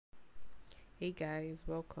Hey guys,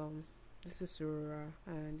 welcome. This is Surura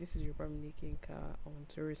and this is your Kinka on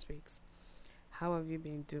Tourist Speaks. How have you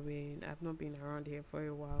been doing? I've not been around here for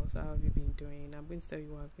a while, so how have you been doing? I'm going to tell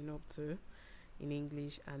you what I've been up to in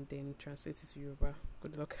English and then translate it to Yoruba.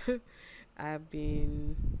 Good luck. I've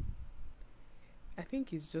been, I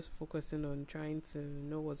think it's just focusing on trying to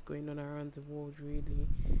know what's going on around the world, really,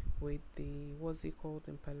 with the what's it called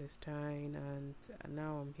in Palestine, and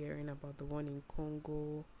now I'm hearing about the one in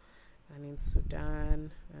Congo and in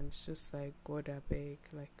Sudan, and it's just like God, I beg,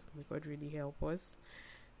 like may God really help us.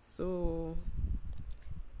 So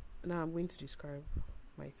now I'm going to describe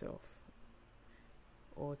myself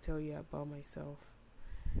or tell you about myself.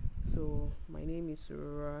 So my name is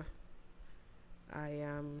Surura. I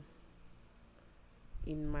am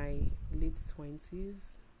in my late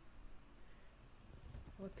 20s.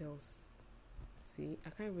 What else? See, I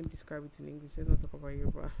can't even describe it in English. Let's not talk about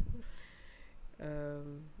Yoruba.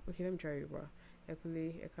 Okay, let me try Yoruba. Ẹ kúlé,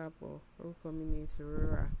 ẹ káàbọ̀, orúkọ mi ni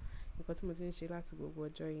Surura. Nǹkan tí mo ti ń ṣe láti gbogbo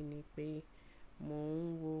ọjọ́ yìí ni pé mò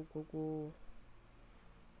ń wo gbogbo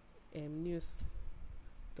news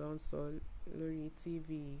tó ń sọ lórí TV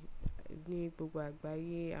ní gbogbo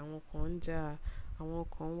àgbáyé. Àwọn kan ń jà, àwọn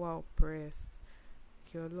kan wà oppressed.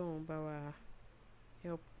 Kí Ọlọ́run bá wa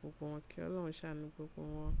help gbogbo wọn, kí Ọlọ́run ṣàánú gbogbo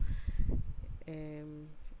wọn.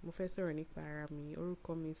 Mo fẹ́ sọ̀rọ̀ nípa ara mi.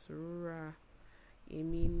 Orúkọ mi Surura.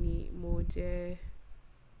 Èmi ni mo jẹ́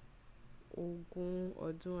ogún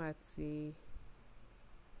ọdún àti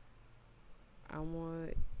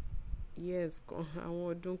àwọn years kan, àwọn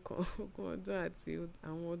ọdún kan, ogún ọdún àti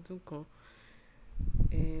àwọn ọdún kan.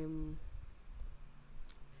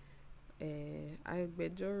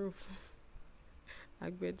 Agbẹjọ́rò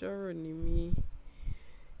agbẹjọ́rò ni mí.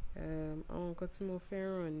 Àwọn nǹkan tí mo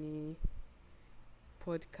fẹ́ràn ni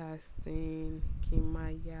podcasting, kí n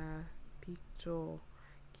máa ya picture,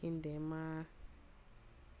 kí n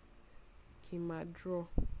draw.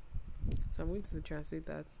 So I'm going to translate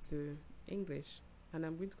that to English, and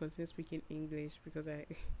I'm going to continue speaking English because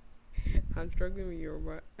I'm struggling with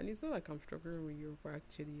Yoruba, and it's not like I'm struggling with Yoruba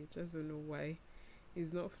actually. I just don't know why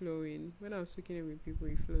it's not flowing. When I'm speaking it with people,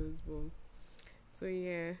 it flows. But so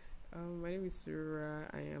yeah, my name is Surura.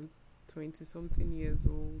 I am 20 something years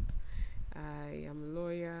old. I am a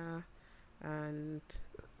lawyer, and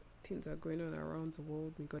things are going on around the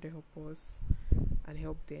world. We gotta help us and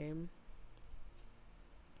help them.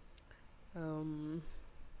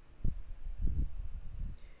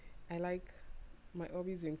 I like my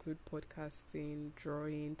hobbies include podcasting,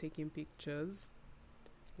 drawing, taking pictures.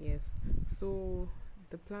 Yes. So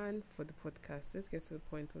the plan for the podcast, let's get to the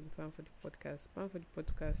point of the plan for the podcast. Plan for the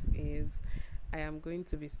podcast is I am going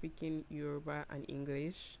to be speaking Yoruba and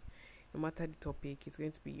English. No matter the topic, it's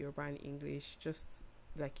going to be Yoruba and English, just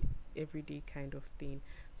like everyday kind of thing.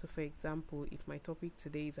 So for example, if my topic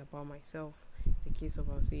today is about myself, it's a case of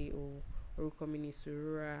I'll say, oh, orúkọ mi ni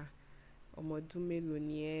Surura, ọmọdún mélòó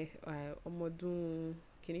ni ẹ́, ọmọdún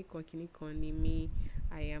kìnìkan ni mí,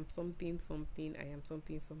 I am something something, I am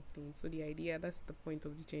something something. So the idea, that's the point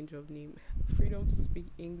of the change of name. Freedom to speak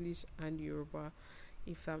English and Yoruba,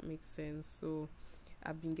 if that makes sense. So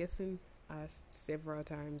I've been getting asked several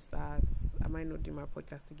times that I might not do my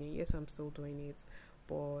podcast again. Yes, I'm still doing it,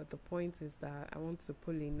 but the point is that I want to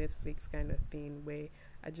pull in Netflix kind of thing where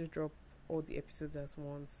I just drop all the episodes at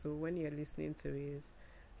once. So when you're listening to it,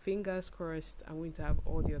 fingers crossed, I'm going to have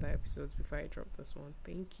all the other episodes before I drop this one.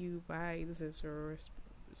 Thank you. Bye. This is Surura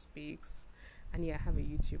Speaks, and yeah, I have a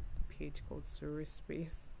YouTube page called Surura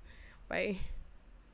Space. Bye.